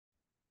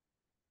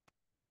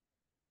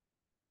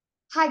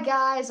Hi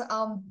guys,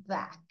 I'm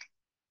back.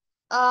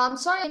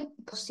 Sorry I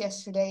didn't post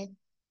yesterday.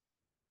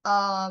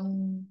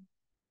 Um,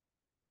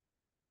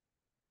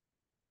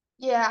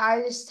 yeah,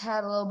 I just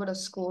had a little bit of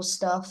school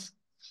stuff.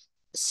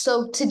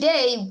 So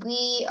today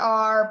we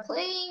are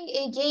playing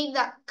a game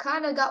that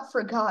kind of got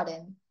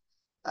forgotten.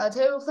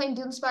 Today we're playing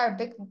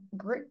Doomspire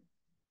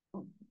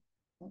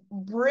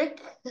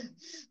Brick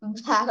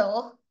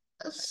Battle,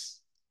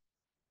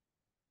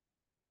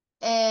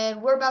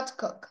 and we're about to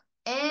cook.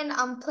 And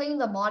I'm playing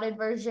the modded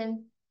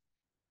version,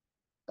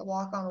 the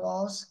walk on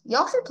walls.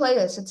 Y'all should play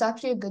this. It's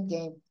actually a good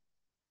game.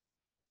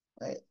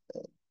 Like,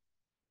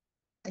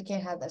 I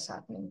can't have this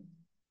happening.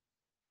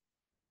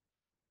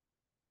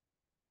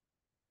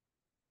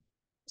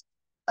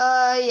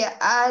 Yeah,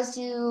 as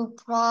you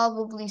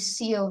probably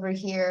see over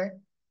here,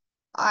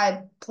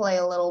 I play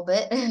a little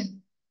bit.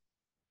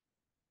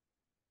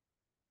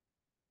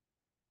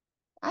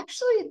 I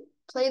actually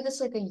played this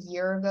like a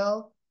year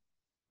ago,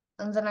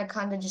 and then I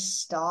kind of just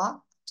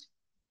stopped.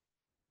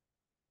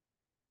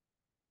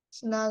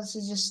 So now this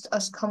is just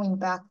us coming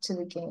back to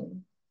the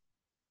game.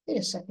 Wait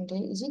a second,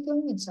 is he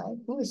going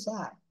inside? Who is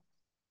that?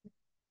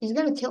 He's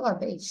gonna kill our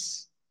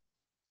base.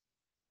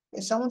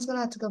 Someone's gonna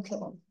have to go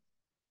kill him.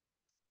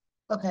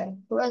 Okay,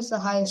 who has the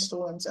highest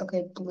ones?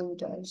 Okay, blue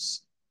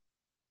does.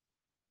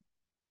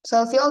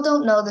 So if y'all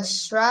don't know, the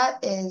strat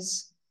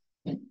is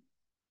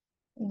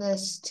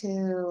this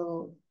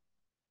to...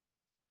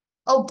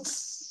 Oh,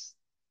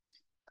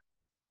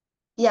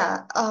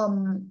 yeah,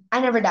 I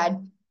never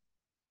died.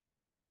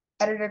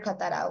 Editor, cut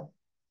that out,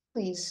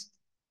 please.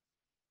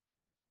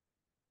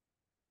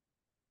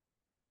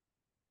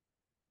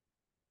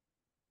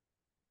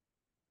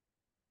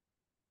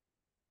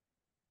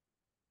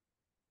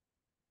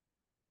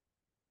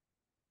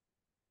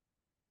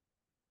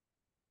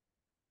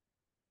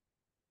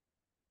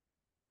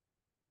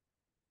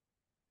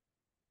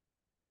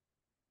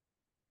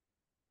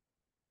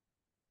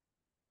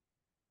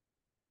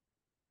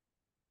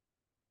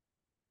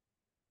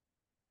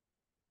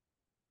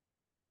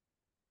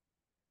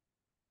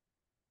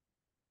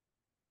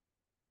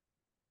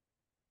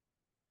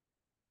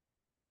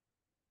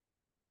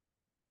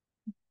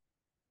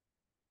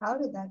 How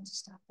did that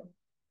just happen?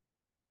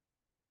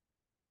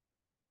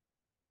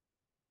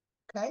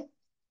 Okay,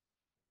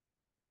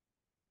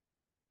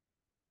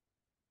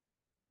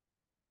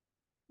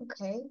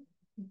 okay.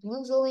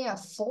 Blue's only at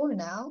 4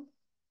 now.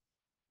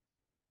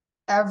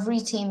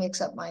 Every team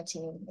except my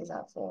team is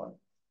at 4.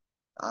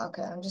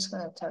 Okay, I'm just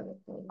gonna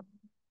target blue.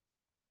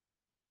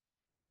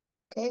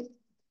 Okay,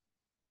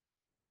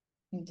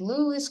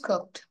 blue is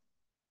cooked.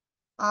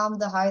 I'm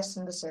the highest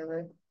in the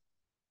server.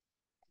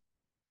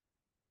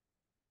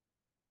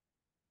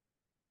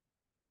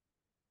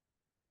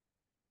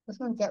 Let's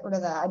not get rid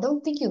of that. I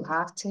don't think you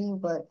have to,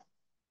 but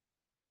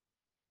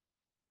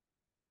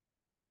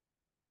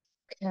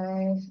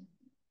okay.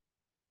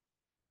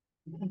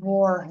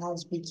 War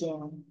has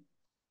begun.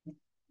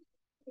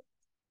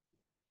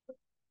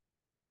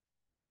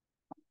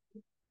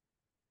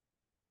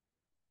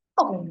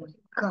 Oh my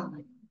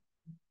God.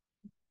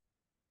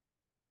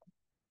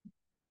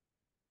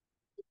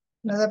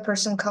 Another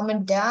person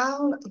coming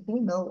down.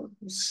 Who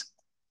knows?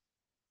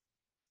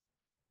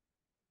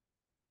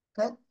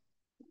 Okay.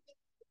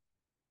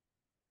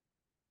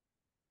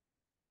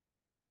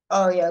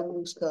 Oh yeah,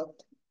 blue's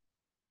cooked.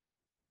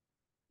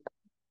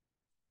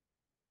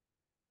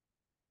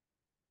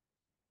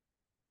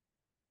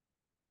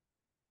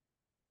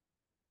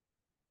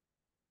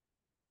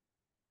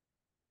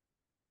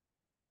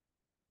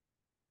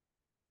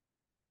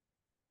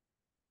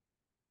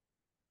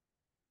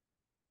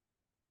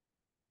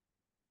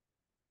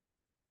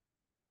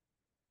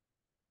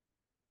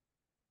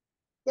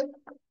 Yep.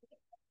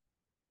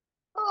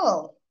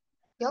 Oh,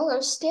 y'all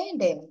are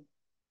standing.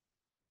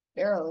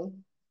 Barely.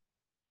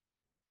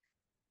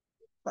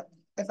 But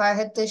if I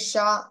hit this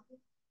shot,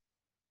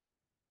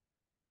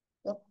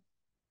 yep,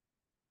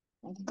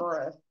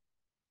 bruh.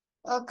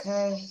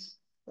 Okay.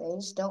 They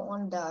just don't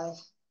want to die.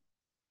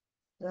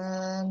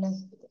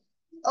 Then,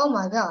 oh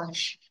my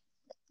gosh.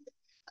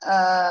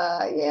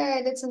 Yeah,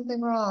 I did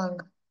something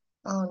wrong.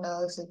 Oh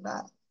no, this is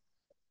bad.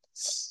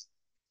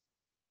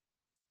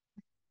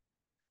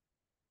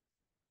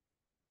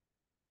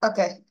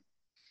 Okay,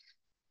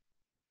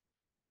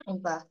 I'm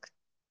back.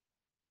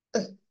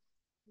 Ugh.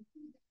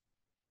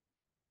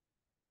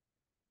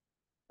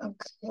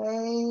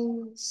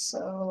 Okay,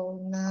 so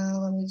now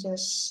let me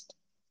just...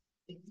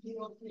 it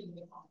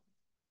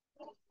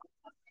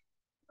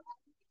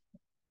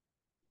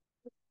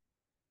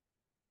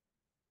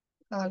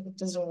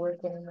doesn't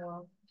work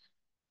anymore.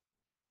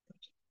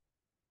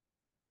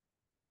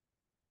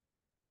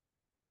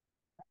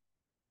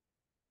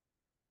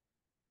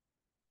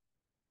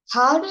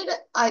 How did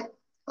I...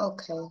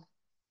 Okay.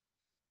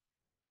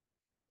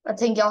 I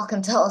think y'all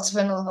can tell it's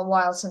been a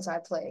while since I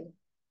played.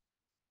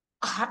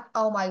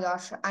 Oh my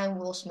gosh, I'm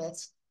Will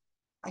Smith.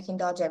 I can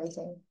dodge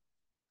everything.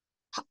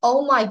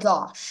 Oh my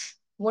gosh.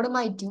 What am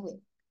I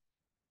doing?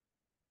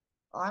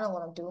 Oh, I know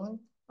what I'm doing.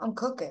 I'm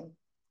cooking.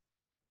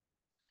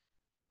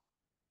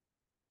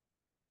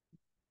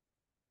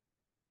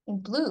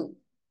 And blue.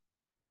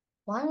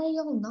 Why are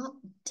y'all not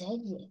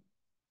dead yet?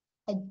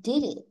 I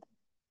did it.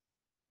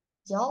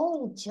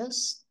 Y'all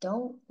just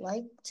don't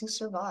like to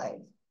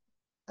survive.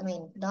 I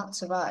mean, not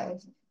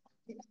survive.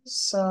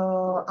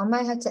 So I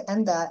might have to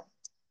end that.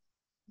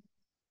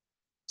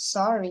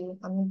 Sorry,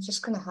 I'm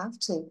just gonna have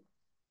to.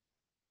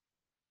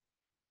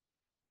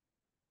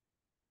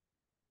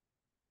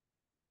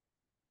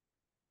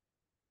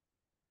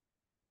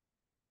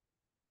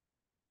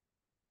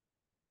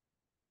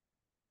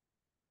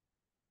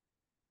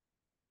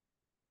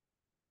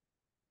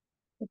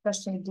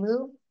 Especially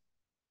blue.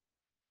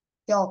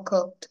 Y'all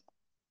cooked.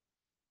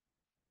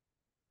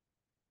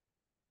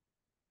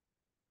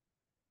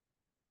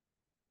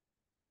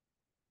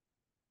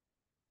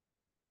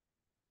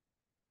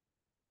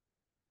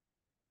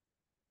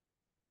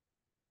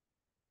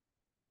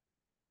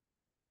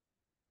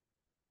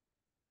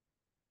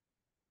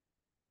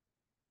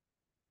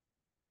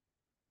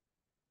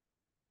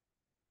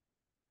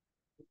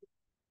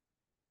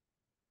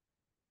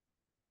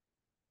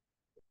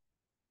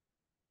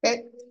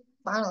 Okay,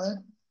 finally.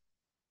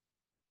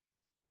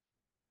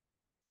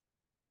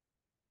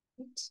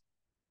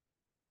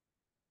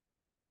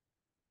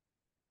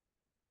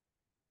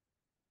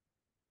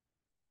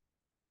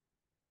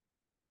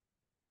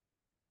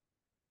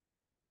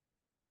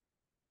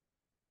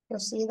 You'll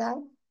see that?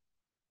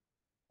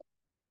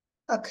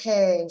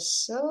 Okay,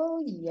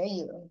 so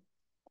yeah.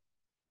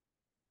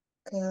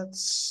 Okay,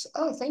 let's.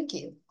 Oh, thank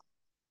you.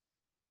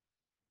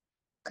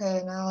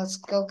 Okay, now let's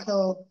go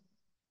kill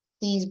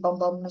these bum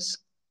bums.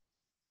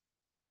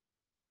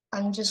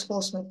 I'm just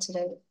Will Smith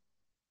today.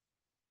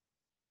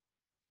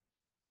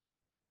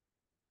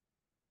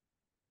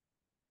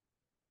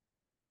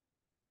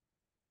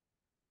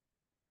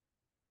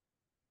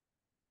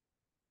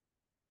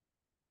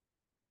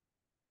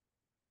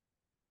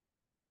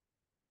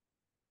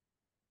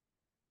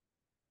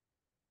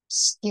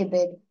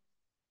 Skibid.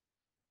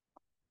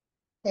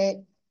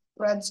 Okay,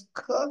 red's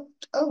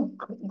cooked. Oh,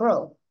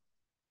 bro.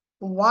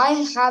 Why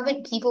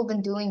haven't people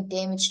been doing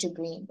damage to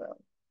green, bro?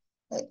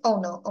 Like, oh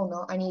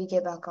no, I need to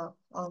get back up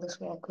on this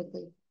wall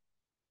quickly.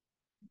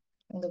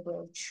 On the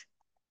bridge.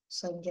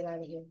 So I can get out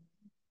of here.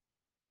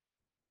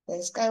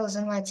 This guy was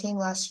in my team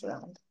last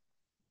round.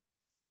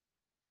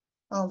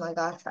 Oh my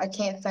gosh, I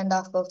can't fend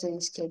off both of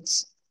these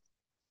kids.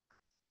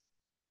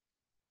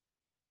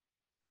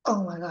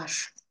 Oh my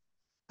gosh.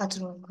 That's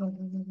what I'm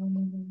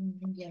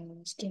going.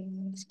 Yes, yes,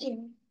 yes,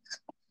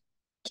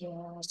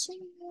 yes.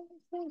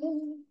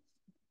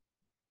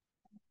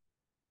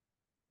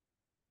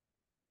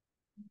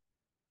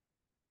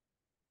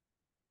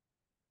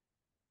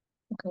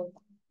 Okay,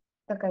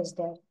 that guy's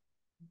dead.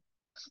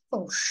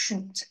 Oh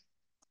shoot.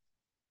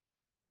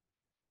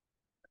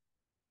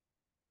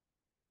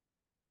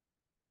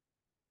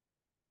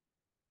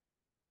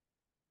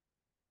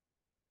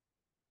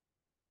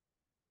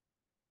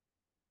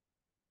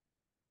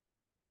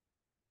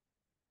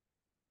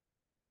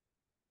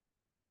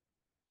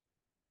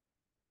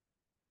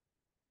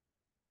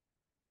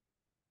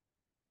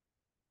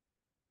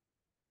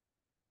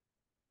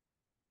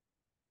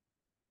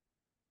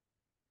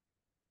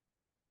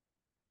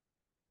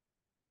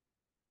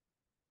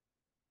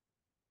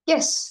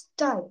 Yes,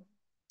 die.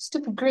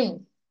 Stupid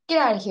green. Get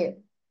out of here.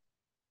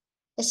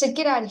 I said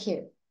get out of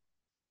here.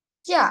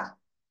 Yeah,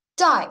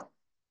 die.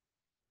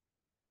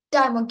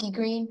 Die, monkey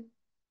green.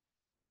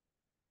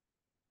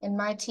 And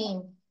my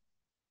team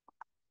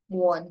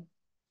won.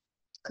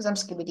 Because I'm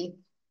skibbity.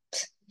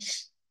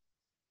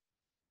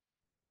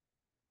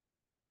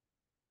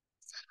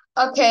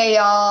 Okay,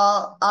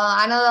 y'all.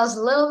 I know that was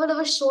a little bit of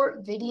a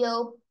short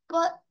video,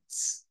 but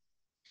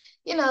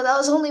that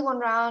was only one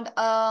round.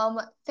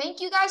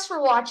 Thank you guys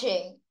for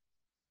watching.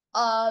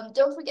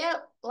 Don't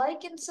forget,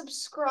 like and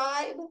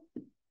subscribe.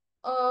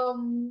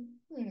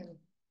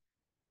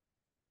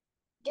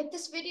 Get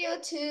this video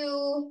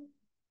to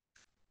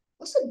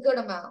what's a good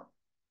amount?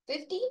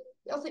 50?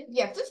 Y'all think,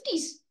 yeah,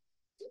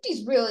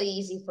 50's really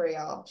easy for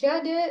y'all. Should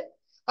I do it?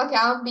 Okay,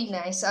 I'll be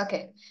nice.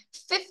 Okay.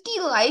 50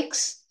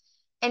 likes,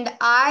 and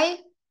I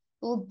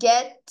will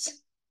get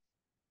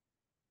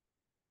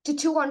to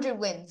 200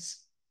 wins.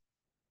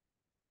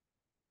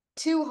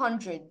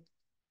 200.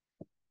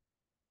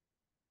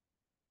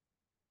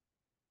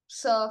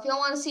 So if y'all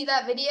want to see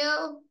that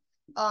video,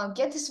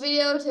 get this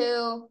video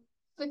to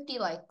 50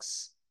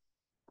 likes.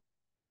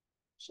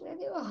 Should I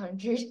do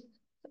 100?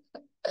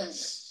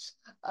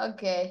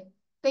 Okay.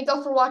 Thank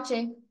y'all for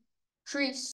watching. Trees.